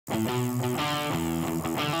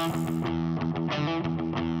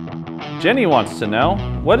Jenny wants to know,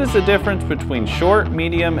 what is the difference between short,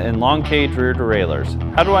 medium, and long cage rear derailleurs?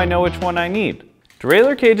 How do I know which one I need?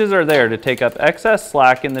 Derailleur cages are there to take up excess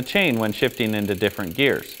slack in the chain when shifting into different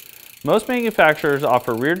gears. Most manufacturers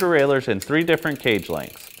offer rear derailleurs in 3 different cage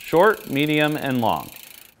lengths: short, medium, and long.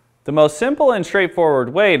 The most simple and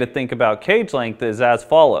straightforward way to think about cage length is as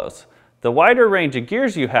follows. The wider range of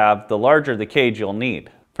gears you have, the larger the cage you'll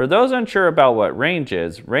need. For those unsure about what range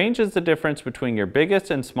is the difference between your biggest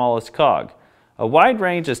and smallest cog. A wide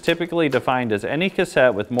range is typically defined as any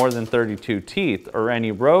cassette with more than 32 teeth or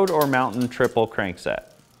any road or mountain triple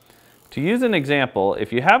crankset. To use an example,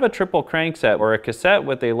 if you have a triple crankset or a cassette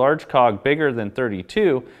with a large cog bigger than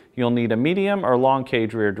 32, you'll need a medium or long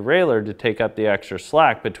cage rear derailleur to take up the extra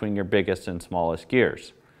slack between your biggest and smallest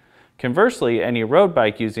gears. Conversely, any road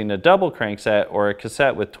bike using a double crankset or a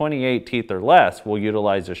cassette with 28 teeth or less will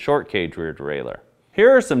utilize a short cage rear derailleur. Here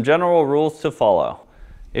are some general rules to follow.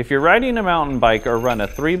 If you're riding a mountain bike or run a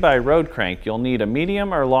 3x road crank, you'll need a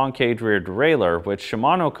medium or long cage rear derailleur, which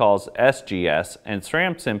Shimano calls SGS and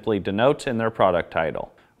SRAM simply denotes in their product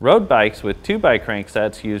title. Road bikes with 2x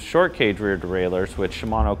cranksets use short cage rear derailleurs, which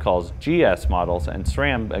Shimano calls GS models, and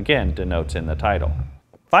SRAM again denotes in the title.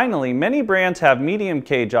 Finally, many brands have medium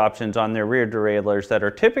cage options on their rear derailleurs that are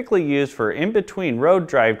typically used for in-between road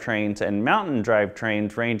drivetrains and mountain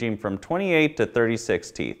drivetrains ranging from 28 to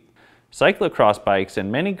 36 teeth. Cyclocross bikes and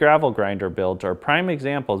many gravel grinder builds are prime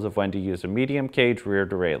examples of when to use a medium cage rear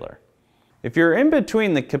derailleur. If you're in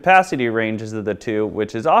between the capacity ranges of the two,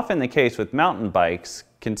 which is often the case with mountain bikes,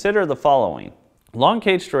 consider the following. Long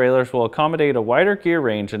cage derailleurs will accommodate a wider gear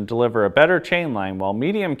range and deliver a better chain line, while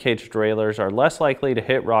medium cage derailleurs are less likely to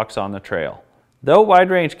hit rocks on the trail. Though wide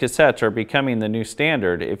range cassettes are becoming the new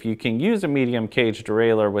standard, if you can use a medium cage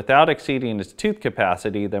derailleur without exceeding its tooth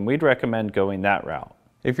capacity, then we'd recommend going that route.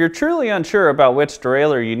 If you're truly unsure about which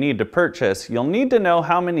derailleur you need to purchase, you'll need to know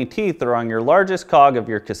how many teeth are on your largest cog of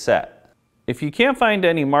your cassette. If you can't find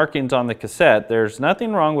any markings on the cassette, there's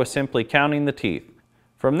nothing wrong with simply counting the teeth.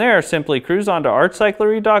 From there, simply cruise onto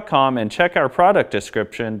artcyclery.com and check our product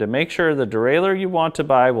description to make sure the derailleur you want to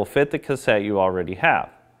buy will fit the cassette you already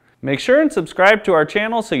have. Make sure and subscribe to our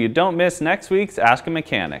channel so you don't miss next week's Ask a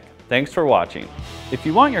Mechanic. Thanks for watching. If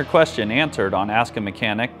you want your question answered on Ask a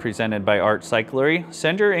Mechanic presented by Art Cyclery,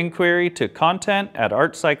 send your inquiry to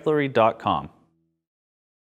content@artcyclery.com.